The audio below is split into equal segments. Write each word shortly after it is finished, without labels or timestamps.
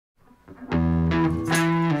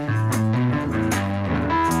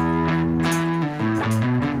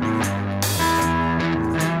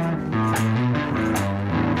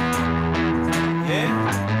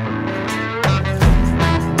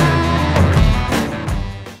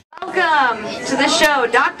Welcome to the show,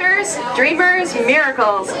 Doctors, Dreamers,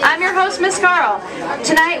 Miracles. I'm your host, Miss Carl.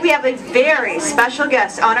 Tonight we have a very special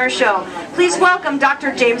guest on our show. Please welcome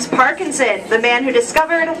Dr. James Parkinson, the man who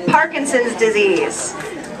discovered Parkinson's disease.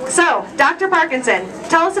 So, Dr. Parkinson,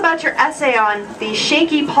 tell us about your essay on the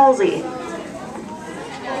shaky palsy.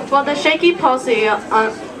 Well, the essay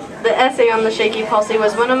on the shaky palsy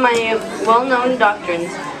was one of my well-known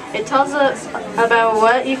doctrines. It tells us about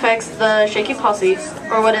what effects the shaky palsy,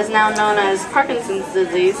 or what is now known as Parkinson's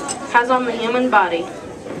disease, has on the human body.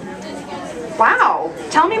 Wow,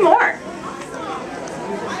 tell me more.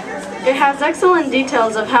 It has excellent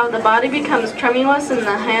details of how the body becomes tremulous in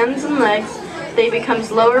the hands and legs, they become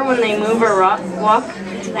slower when they move or walk,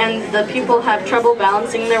 and the people have trouble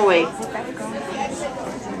balancing their weight.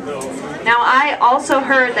 Now, I also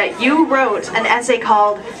heard that you wrote an essay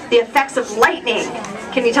called The Effects of Lightning.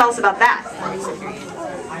 Can you tell us about that?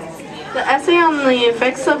 The essay on the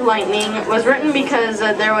effects of lightning was written because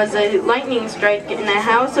there was a lightning strike in a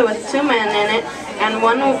house with two men in it and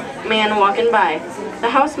one man walking by. The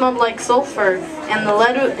house smelled like sulfur and the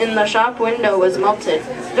lead in the shop window was melted.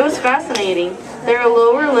 It was fascinating. Their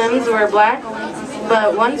lower limbs were black,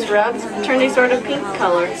 but once rubbed, turned a sort of pink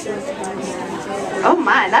color. Oh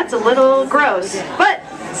my, that's a little gross, but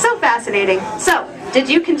so fascinating. So, did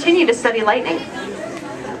you continue to study lightning?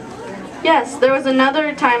 Yes, there was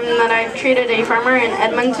another time that I treated a farmer in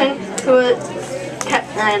Edmonton who was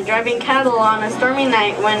driving cattle on a stormy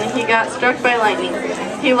night when he got struck by lightning.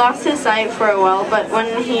 He lost his sight for a while, but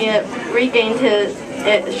when he regained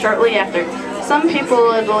it shortly after. Some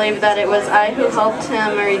people believe that it was I who helped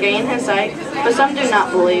him regain his sight, but some do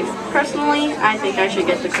not believe. Personally, I think I should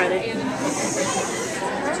get the credit.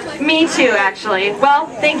 Me too, actually. Well,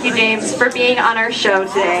 thank you, James, for being on our show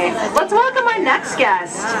today. Let's welcome our next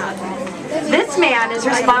guest. This man is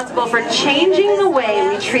responsible for changing the way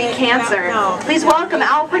we treat cancer. Please welcome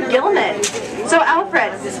Alfred Gilman. So,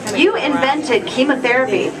 Alfred, you invented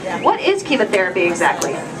chemotherapy. What is chemotherapy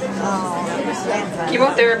exactly?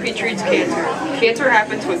 Chemotherapy treats cancer. Cancer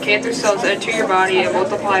happens when cancer cells enter your body and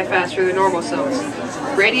multiply faster than normal cells.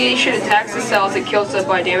 Radiation attacks the cells and kills them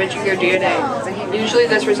by damaging their DNA. Usually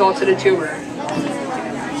this results in a tumor.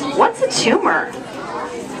 What's a tumor?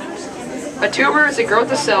 A tumor is a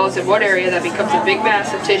growth of cells in one area that becomes a big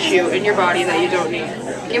mass of tissue in your body that you don't need.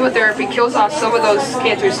 Chemotherapy kills off some of those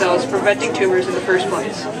cancer cells, preventing tumors in the first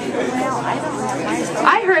place.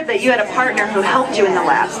 I heard that you had a partner who helped you in the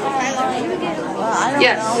lab.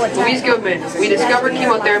 Yes, Gilman. We discovered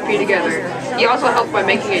chemotherapy together. He also helped by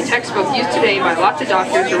making a textbook used today by lots of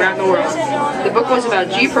doctors around the world. The book was about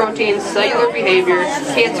G proteins, cellular behavior,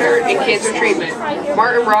 cancer, and cancer treatment.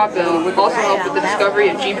 Martin Robbell would also help with the discovery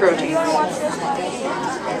of G proteins.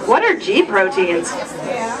 What are G proteins?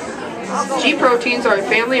 G proteins are a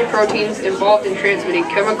family of proteins involved in transmitting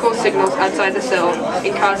chemical signals outside the cell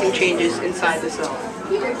and causing changes inside the cell.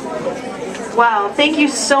 Wow, thank you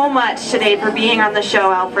so much today for being on the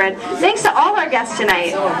show, Alfred. Thanks to all our guests tonight.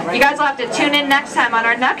 You guys will have to tune in next time on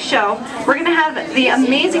our next show. We're going to have the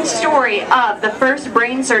amazing story of the first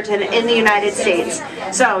brain surgeon in the United States.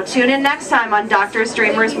 So tune in next time on Doctors,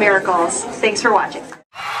 Dreamers, Miracles. Thanks for watching.